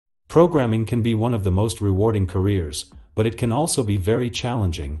Programming can be one of the most rewarding careers, but it can also be very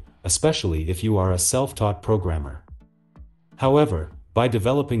challenging, especially if you are a self-taught programmer. However, by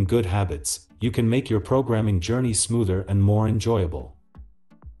developing good habits, you can make your programming journey smoother and more enjoyable.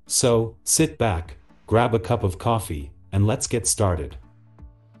 So, sit back, grab a cup of coffee, and let's get started.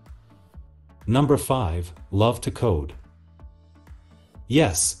 Number 5. Love to code.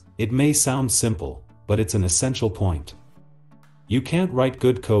 Yes, it may sound simple, but it's an essential point. You can't write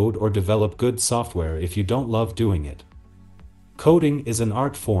good code or develop good software if you don't love doing it. Coding is an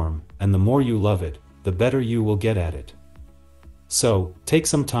art form, and the more you love it, the better you will get at it. So, take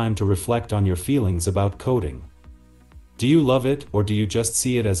some time to reflect on your feelings about coding. Do you love it, or do you just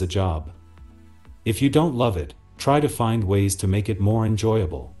see it as a job? If you don't love it, try to find ways to make it more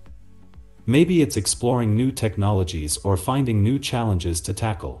enjoyable. Maybe it's exploring new technologies or finding new challenges to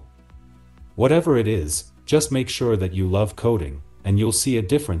tackle. Whatever it is, just make sure that you love coding, and you'll see a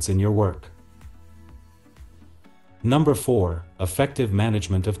difference in your work. Number 4. Effective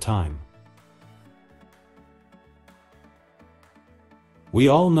management of time. We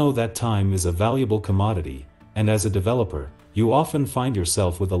all know that time is a valuable commodity, and as a developer, you often find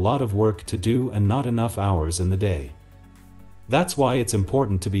yourself with a lot of work to do and not enough hours in the day. That's why it's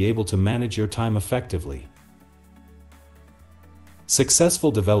important to be able to manage your time effectively.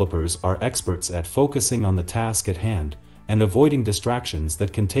 Successful developers are experts at focusing on the task at hand and avoiding distractions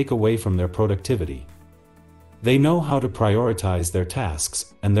that can take away from their productivity. They know how to prioritize their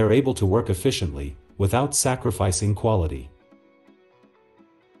tasks, and they're able to work efficiently, without sacrificing quality.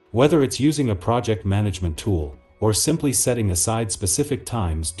 Whether it's using a project management tool, or simply setting aside specific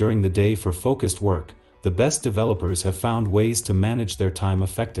times during the day for focused work, the best developers have found ways to manage their time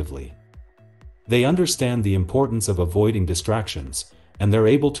effectively. They understand the importance of avoiding distractions, and they're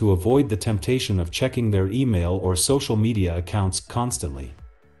able to avoid the temptation of checking their email or social media accounts constantly.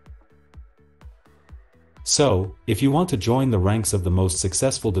 So, if you want to join the ranks of the most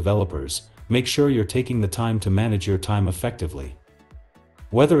successful developers, make sure you're taking the time to manage your time effectively.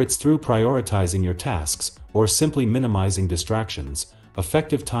 Whether it's through prioritizing your tasks or simply minimizing distractions,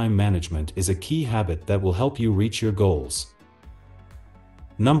 effective time management is a key habit that will help you reach your goals.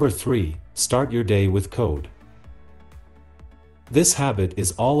 Number 3. Start your day with code. This habit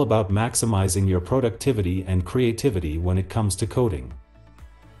is all about maximizing your productivity and creativity when it comes to coding.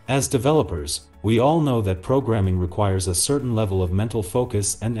 As developers, we all know that programming requires a certain level of mental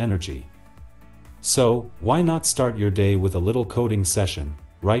focus and energy. So, why not start your day with a little coding session,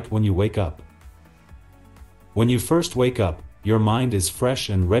 right when you wake up? When you first wake up, your mind is fresh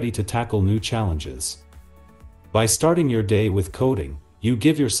and ready to tackle new challenges. By starting your day with coding, you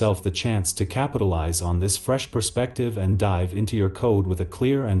give yourself the chance to capitalize on this fresh perspective and dive into your code with a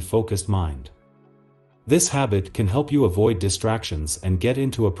clear and focused mind. This habit can help you avoid distractions and get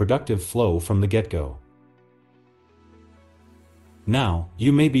into a productive flow from the get-go. Now,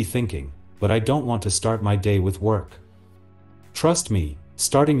 you may be thinking, but I don't want to start my day with work. Trust me,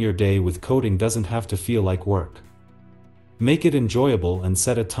 starting your day with coding doesn't have to feel like work. Make it enjoyable and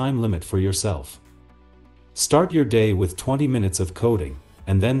set a time limit for yourself. Start your day with 20 minutes of coding,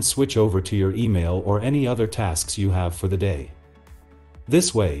 and then switch over to your email or any other tasks you have for the day.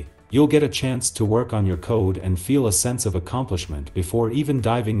 This way, you'll get a chance to work on your code and feel a sense of accomplishment before even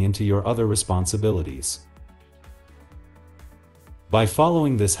diving into your other responsibilities. By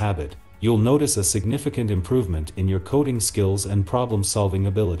following this habit, you'll notice a significant improvement in your coding skills and problem-solving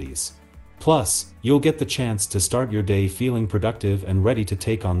abilities. Plus, you'll get the chance to start your day feeling productive and ready to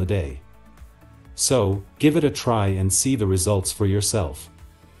take on the day. So, give it a try and see the results for yourself.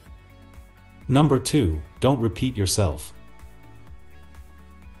 Number 2. Don't repeat yourself.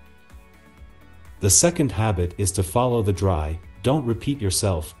 The second habit is to follow the don't repeat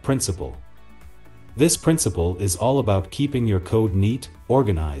yourself principle. This principle is all about keeping your code neat,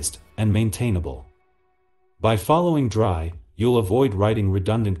 organized, and maintainable. By following you'll avoid writing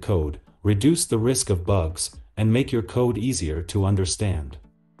redundant code, reduce the risk of bugs, and make your code easier to understand.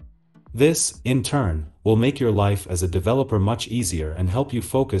 This, in turn, will make your life as a developer much easier and help you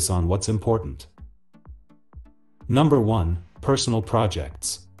focus on what's important. Number 1. Personal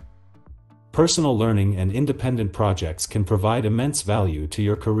projects. Personal learning and independent projects can provide immense value to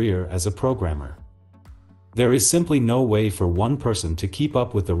your career as a programmer. There is simply no way for one person to keep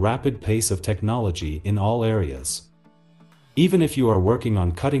up with the rapid pace of technology in all areas. Even if you are working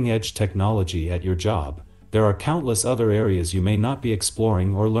on cutting-edge technology at your job, there are countless other areas you may not be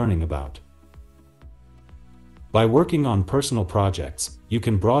exploring or learning about. By working on personal projects, you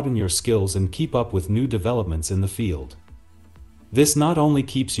can broaden your skills and keep up with new developments in the field. This not only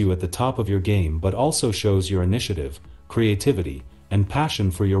keeps you at the top of your game but also shows your initiative, creativity, and passion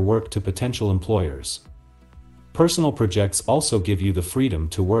for your work to potential employers. Personal projects also give you the freedom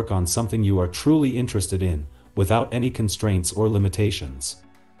to work on something you are truly interested in, without any constraints or limitations.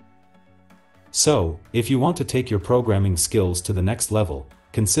 So, if you want to take your programming skills to the next level,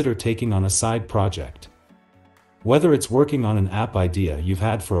 consider taking on a side project. Whether it's working on an app idea you've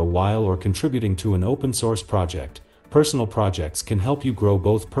had for a while or contributing to an open source project, personal projects can help you grow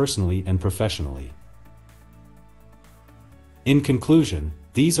both personally and professionally. In conclusion,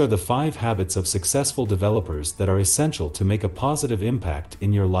 these are the 5 habits of successful developers that are essential to make a positive impact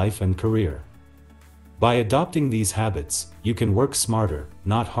in your life and career. By adopting these habits, you can work smarter,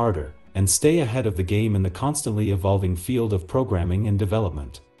 not harder, and stay ahead of the game in the constantly evolving field of programming and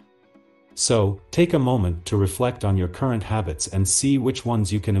development. So, take a moment to reflect on your current habits and see which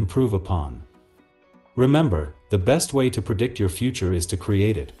ones you can improve upon. Remember, the best way to predict your future is to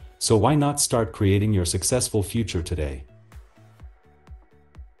create it, so why not start creating your successful future today?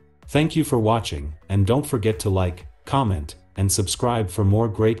 Thank you for watching, and don't forget to like, comment, and subscribe for more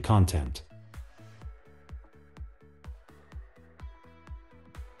great content.